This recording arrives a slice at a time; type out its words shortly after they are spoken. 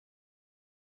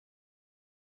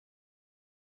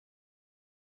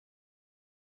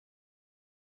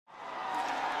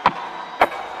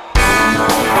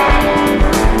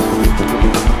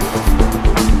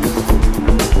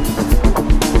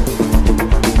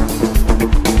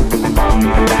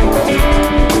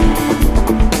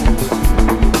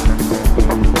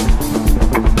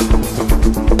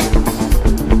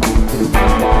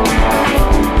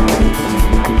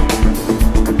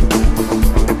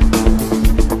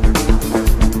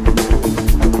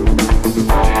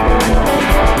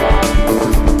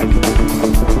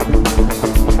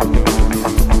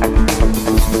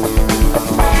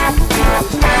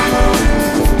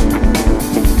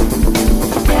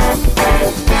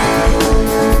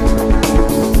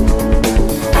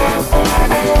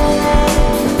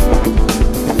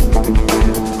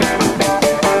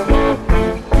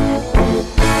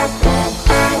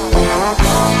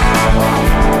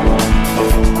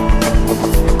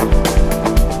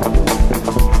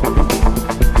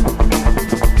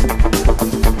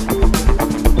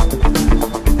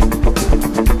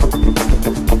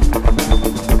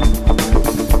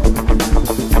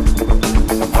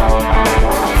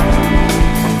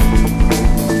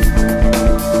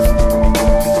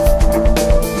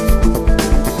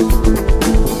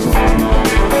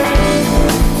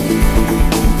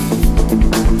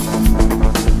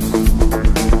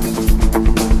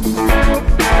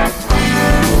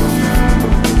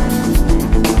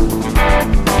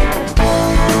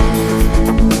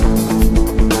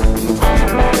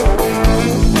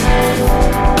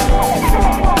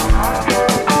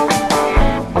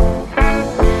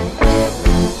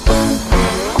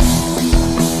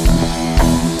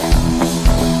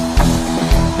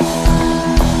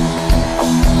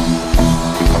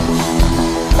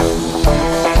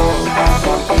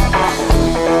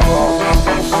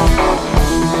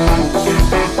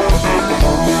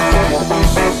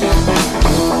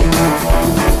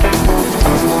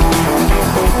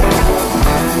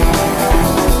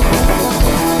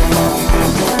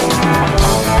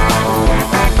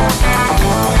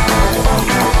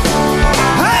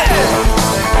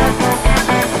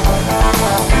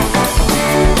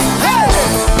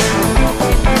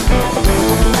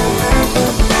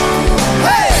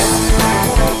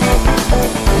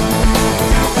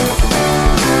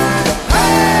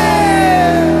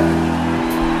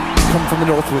from the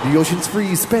north where the oceans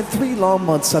freeze. Spent 3 long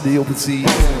months on the open sea.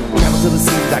 Traveled to the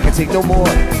seas, I could take no more,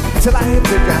 till I hit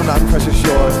the ground on precious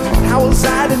shores. How was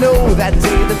I to know that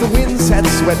day that the winds had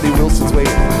swept me Wilson's way?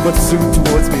 But soon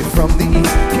towards me from the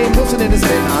east came Wilson and his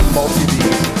men on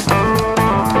multi-beat.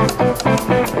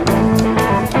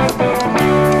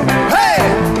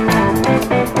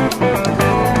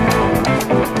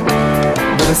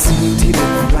 The scene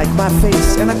heated like my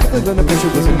face, and I quickly learned the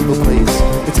pressure was a little place.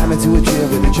 They tied me to a chair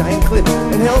with a giant clip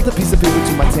and held a piece of paper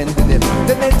to my tendon nip.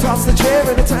 Then they tossed the chair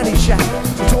in a tiny shack.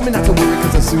 They told me not to worry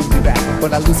cause I'll soon be back.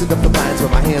 But I loosened up the lines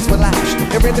where my hands were lashed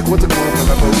and ran towards the corner where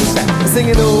my road was at,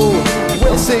 singing, oh,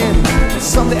 Wilson,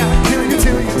 someday I'll kill you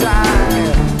till you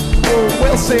die. Oh,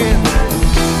 Wilson,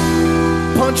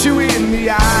 punch you in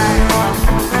the eye.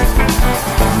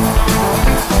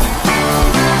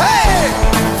 Hey!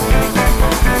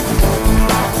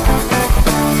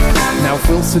 Now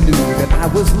Wilson knew that I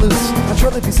was loose. I'd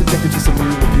surely be subjected to some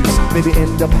real abuse, maybe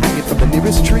end up hanging from the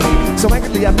nearest tree. So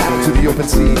angrily I paddled to the open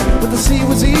sea, but the sea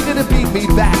was eager to beat me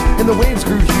back, and the waves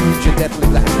grew huge and deathly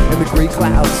black, and the gray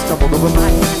clouds stumbled over my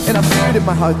head, and I feared in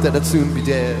my heart that I'd soon be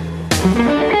dead.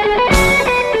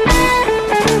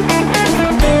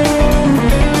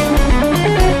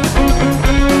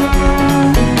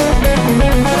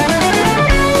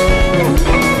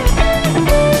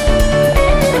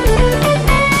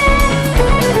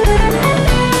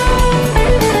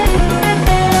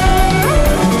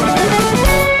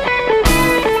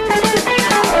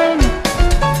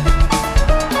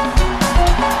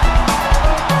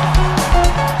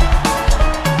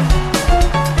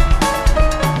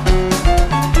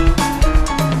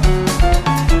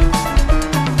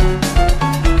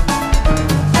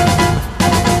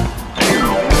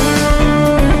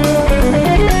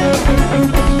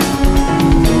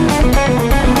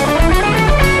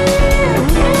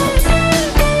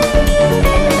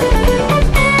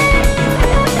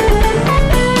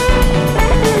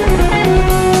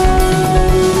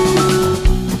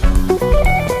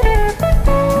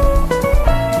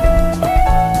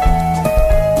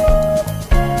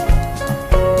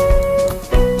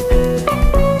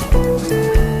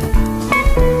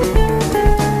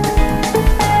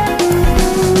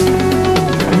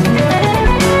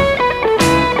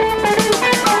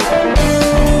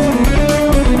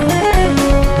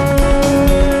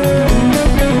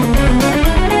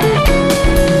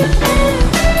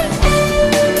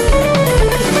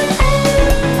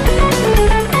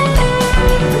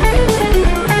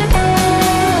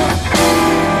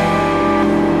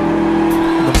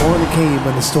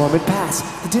 When the storm had passed,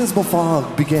 the dismal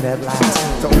fog began at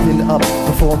last to open up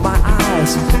before my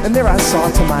eyes, and there I saw,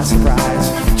 to my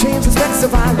surprise, chains and specks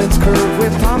of islands curved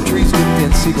where palm trees whipped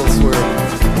and seagulls swirled.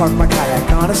 Parked my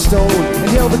kayak on a stone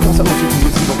and yelled across the ocean to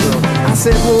a single girl. I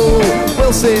said, whoa,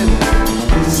 Wilson,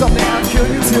 someday I'll kill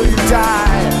you till you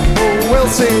die. Oh,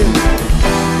 Wilson,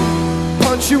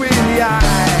 punch you in the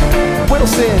eye.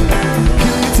 Wilson,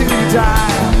 kill you till you die.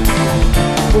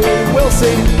 Oh,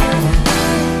 Wilson,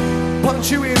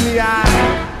 punch you in the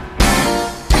eye.